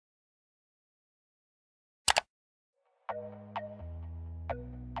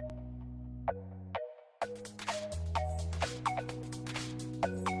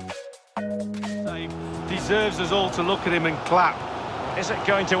He deserves us all to look at him and clap. Is it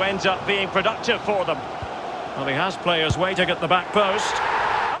going to end up being productive for them? Well, he has players waiting at the back post.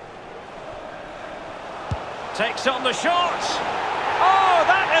 Takes on the shot. Oh,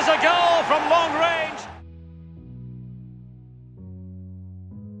 that is a goal from long range.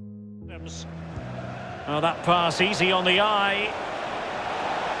 Oh, that pass easy on the eye.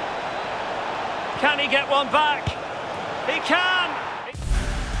 Can he get one back? He can!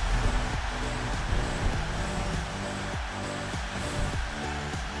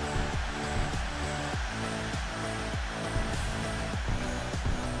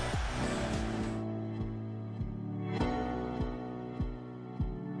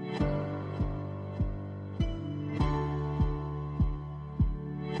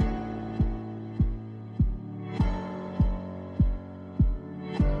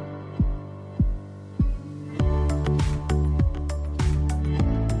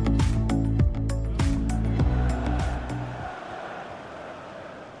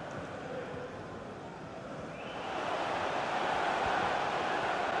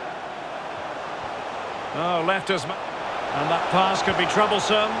 Oh, left us, and that pass could be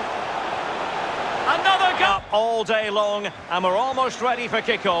troublesome. Another goal! All day long, and we're almost ready for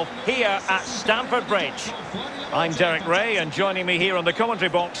kickoff here at Stamford Bridge. I'm Derek Ray, and joining me here on the commentary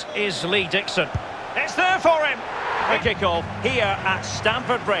box is Lee Dixon. It's there for him! For kickoff here at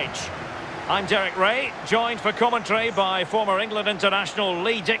Stamford Bridge. I'm Derek Ray, joined for commentary by former England international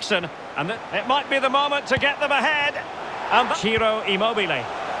Lee Dixon, and it might be the moment to get them ahead. And Ciro Immobile.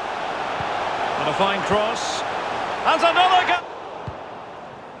 And a fine cross. And another goal.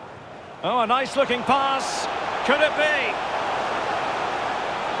 Oh, a nice looking pass. Could it be?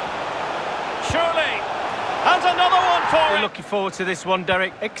 Surely. And another one for We're him. looking forward to this one,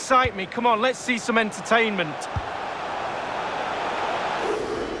 Derek. Excite me. Come on, let's see some entertainment.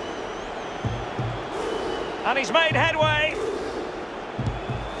 And he's made headway.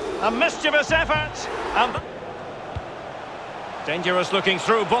 A mischievous effort. And dangerous looking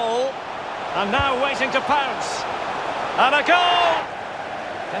through ball. And now waiting to pounce. And a goal!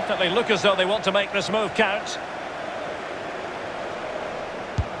 Definitely look as though they want to make this move count.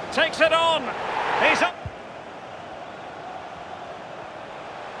 Takes it on. He's up.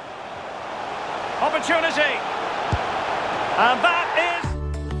 Opportunity. And that